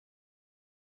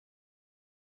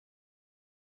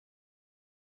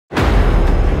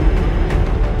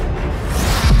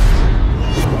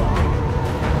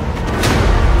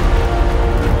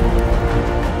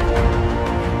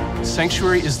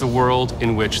Sanctuary is the world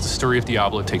in which the story of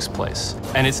Diablo takes place,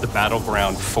 and it's the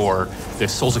battleground for the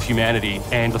souls of humanity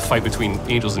and the fight between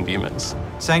angels and demons.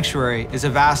 Sanctuary is a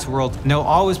vast world, and there'll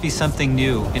always be something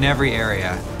new in every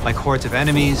area, like hordes of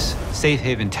enemies, safe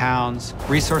haven towns,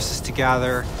 resources to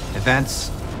gather,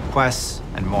 events, quests,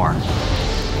 and more.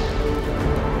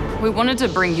 We wanted to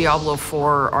bring Diablo IV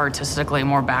artistically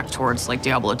more back towards like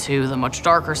Diablo II, the much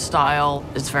darker style.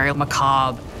 It's very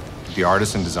macabre. The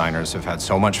artists and designers have had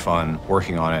so much fun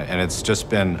working on it, and it's just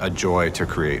been a joy to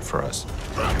create for us.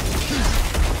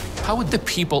 How would the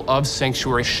people of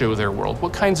Sanctuary show their world?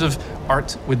 What kinds of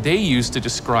art would they use to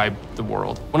describe the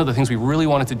world? One of the things we really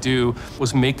wanted to do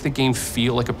was make the game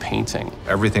feel like a painting.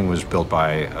 Everything was built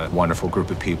by a wonderful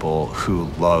group of people who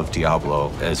love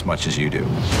Diablo as much as you do.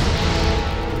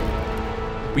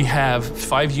 We have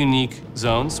 5 unique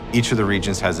zones. Each of the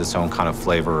regions has its own kind of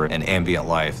flavor and ambient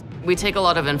life. We take a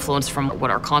lot of influence from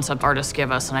what our concept artists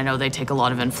give us, and I know they take a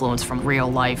lot of influence from real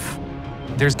life.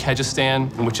 There's Kegistan,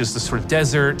 which is the sort of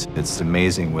desert. It's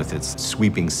amazing with its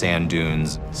sweeping sand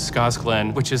dunes.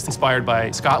 Skazglen, which is inspired by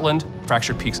Scotland.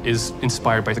 Fractured Peaks is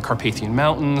inspired by the Carpathian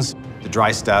Mountains. The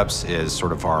Dry Steppes is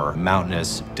sort of our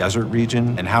mountainous desert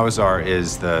region, and Hawazar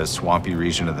is the swampy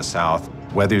region of the south.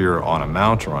 Whether you're on a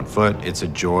mount or on foot, it's a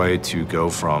joy to go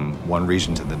from one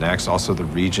region to the next. Also, the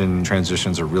region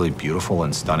transitions are really beautiful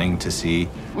and stunning to see.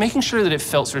 Making sure that it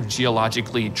felt sort of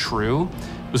geologically true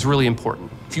was really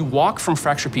important. If you walk from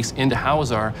Fractured Peaks into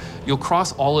Hawazar, you'll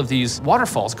cross all of these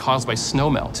waterfalls caused by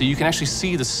snowmelt. So you can actually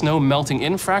see the snow melting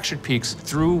in Fractured Peaks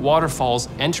through waterfalls,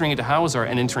 entering into Hawazar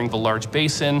and entering the large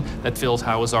basin that fills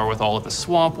Hawazar with all of the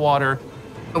swamp water.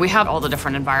 We have all the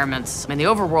different environments in the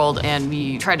overworld, and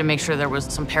we tried to make sure there was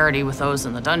some parity with those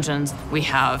in the dungeons. We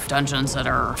have dungeons that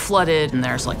are flooded, and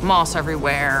there's like moss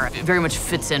everywhere. It very much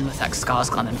fits in with that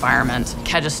Skazglen environment.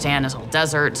 Kegistan is all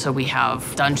desert, so we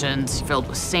have dungeons filled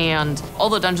with sand. All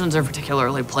the dungeons are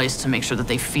particularly placed to make sure that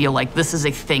they feel like this is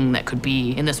a thing that could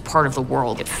be in this part of the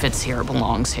world. It fits here, it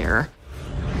belongs here.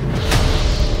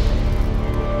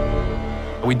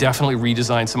 We definitely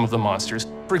redesigned some of the monsters.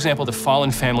 For example, the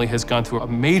Fallen family has gone through a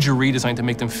major redesign to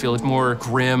make them feel more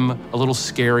grim, a little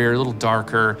scarier, a little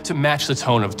darker, to match the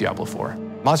tone of Diablo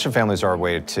IV. Monster families are a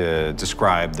way to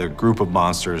describe the group of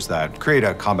monsters that create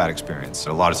a combat experience.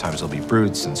 So a lot of times there'll be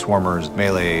brutes and swarmers,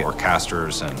 melee or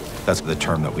casters, and that's the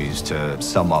term that we use to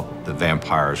sum up the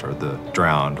vampires or the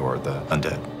drowned or the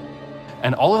undead.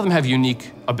 And all of them have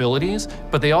unique abilities,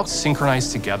 but they all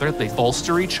synchronize together. They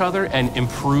bolster each other and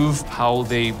improve how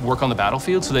they work on the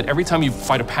battlefield so that every time you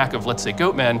fight a pack of, let's say,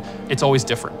 goatmen, it's always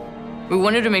different. We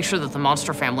wanted to make sure that the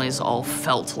monster families all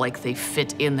felt like they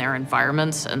fit in their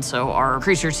environments, and so our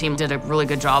creature team did a really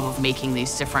good job of making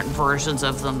these different versions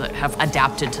of them that have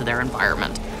adapted to their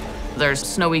environment. There's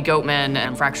snowy goatmen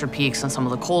and Fractured Peaks and some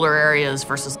of the colder areas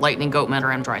versus lightning goatmen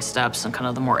are in Dry Steppes and kind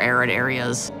of the more arid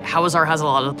areas. Hawazar has a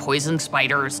lot of poison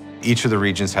spiders. Each of the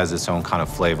regions has its own kind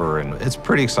of flavor, and it's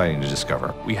pretty exciting to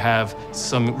discover. We have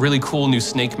some really cool new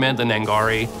snake men, the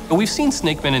Nangari. We've seen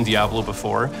snake men in Diablo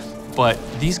before, but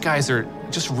these guys are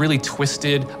just really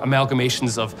twisted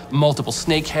amalgamations of multiple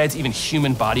snake heads, even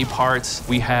human body parts.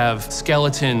 We have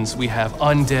skeletons, we have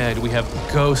undead, we have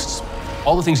ghosts.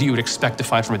 All the things that you would expect to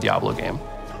find from a Diablo game.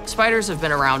 Spiders have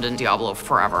been around in Diablo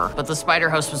forever, but the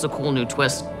spider host was a cool new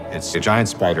twist. It's a giant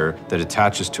spider that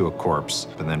attaches to a corpse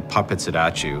and then puppets it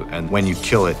at you, and when you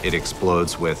kill it, it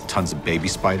explodes with tons of baby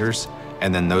spiders,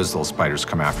 and then those little spiders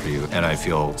come after you, and I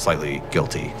feel slightly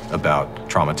guilty about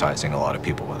traumatizing a lot of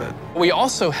people with it. We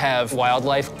also have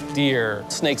wildlife, deer,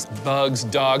 snakes, bugs,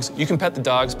 dogs. You can pet the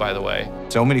dogs, by the way.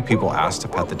 So many people ask to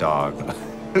pet the dog.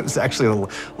 It was actually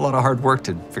a lot of hard work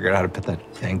to figure out how to pet that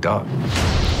dang dog.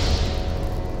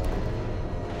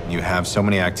 You have so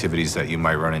many activities that you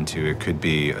might run into. It could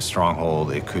be a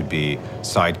stronghold, it could be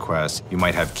side quests. You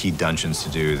might have key dungeons to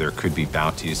do. There could be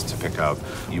bounties to pick up.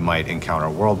 You might encounter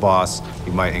a world boss.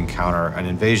 You might encounter an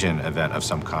invasion event of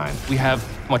some kind. We have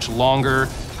much longer,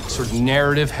 sort of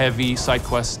narrative-heavy side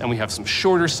quests, and we have some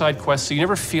shorter side quests, so you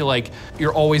never feel like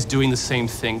you're always doing the same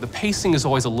thing. The pacing is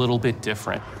always a little bit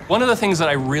different. One of the things that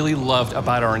I really loved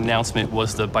about our announcement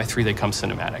was the By 3 They Come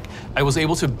cinematic. I was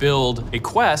able to build a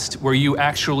quest where you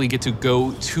actually get to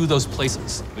go to those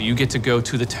places. You get to go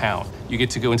to the town. You get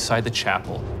to go inside the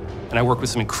chapel. And I worked with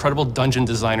some incredible dungeon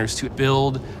designers to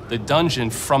build the dungeon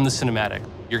from the cinematic.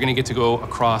 You're gonna get to go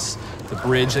across the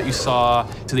bridge that you saw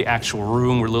to the actual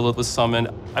room where Lilith was summoned.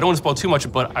 I don't want to spoil too much,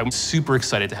 but I'm super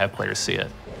excited to have players see it.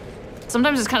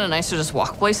 Sometimes it's kind of nice to just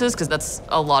walk places, because that's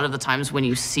a lot of the times when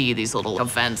you see these little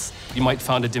events. You might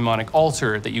find a demonic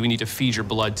altar that you need to feed your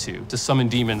blood to summon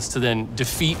demons to then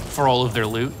defeat for all of their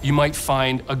loot. You might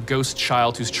find a ghost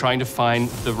child who's trying to find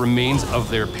the remains of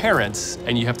their parents,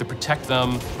 and you have to protect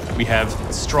them. We have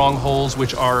strongholds,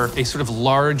 which are a sort of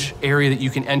large area that you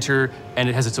can enter, and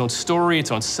it has its own story,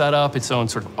 its own setup, its own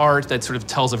sort of art that sort of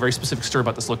tells a very specific story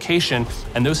about this location,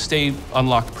 and those stay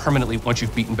unlocked permanently once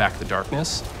you've beaten back the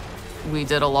darkness. We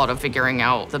did a lot of figuring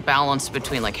out the balance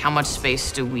between like how much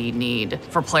space do we need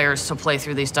for players to play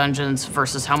through these dungeons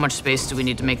versus how much space do we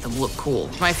need to make them look cool.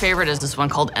 My favorite is this one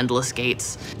called Endless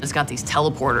Gates. It's got these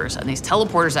teleporters, and these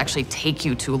teleporters actually take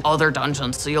you to other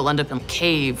dungeons. So you'll end up in a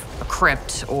cave, a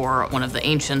crypt, or one of the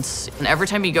ancients. And every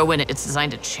time you go in, it's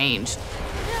designed to change.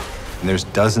 And there's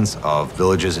dozens of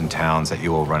villages and towns that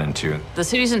you will run into. The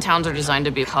cities and towns are designed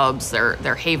to be hubs.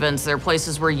 They're havens. They're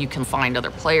places where you can find other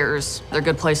players. They're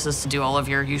good places to do all of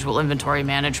your usual inventory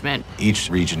management. Each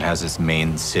region has its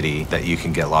main city that you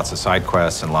can get lots of side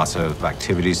quests and lots of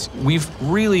activities. We've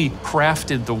really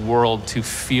crafted the world to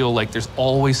feel like there's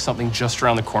always something just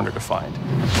around the corner to find.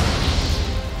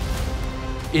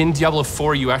 In Diablo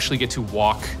IV, you actually get to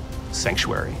walk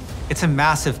Sanctuary. It's a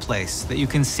massive place that you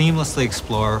can seamlessly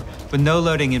explore with no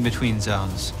loading in between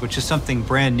zones, which is something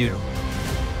brand new.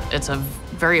 It's a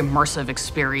very immersive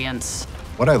experience.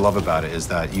 What I love about it is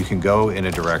that you can go in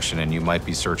a direction and you might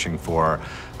be searching for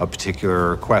a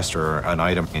particular quest or an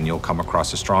item, and you'll come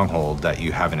across a stronghold that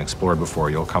you haven't explored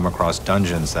before. You'll come across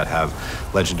dungeons that have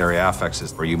legendary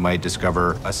affixes, or you might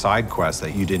discover a side quest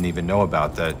that you didn't even know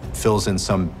about that fills in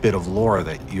some bit of lore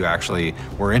that you actually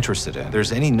were interested in.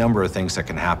 There's any number of things that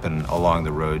can happen along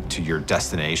the road to your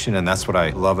destination, and that's what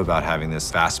I love about having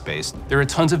this fast space. There are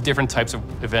tons of different types of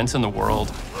events in the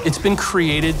world. It's been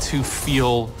created to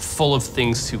feel full of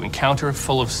things to encounter,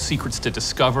 full of secrets to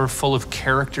discover, full of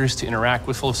characters to interact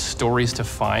with, full of stories to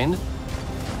find.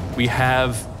 We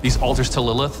have these altars to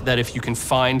Lilith that if you can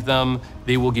find them,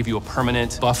 they will give you a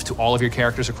permanent buff to all of your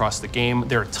characters across the game.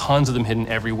 There are tons of them hidden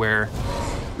everywhere.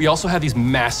 We also have these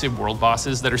massive world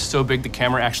bosses that are so big the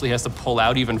camera actually has to pull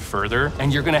out even further.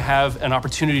 And you're gonna have an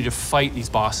opportunity to fight these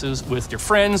bosses with your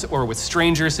friends or with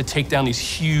strangers to take down these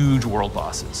huge world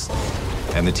bosses.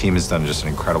 And the team has done just an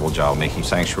incredible job making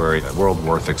Sanctuary a world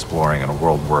worth exploring and a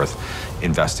world worth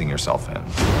investing yourself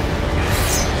in.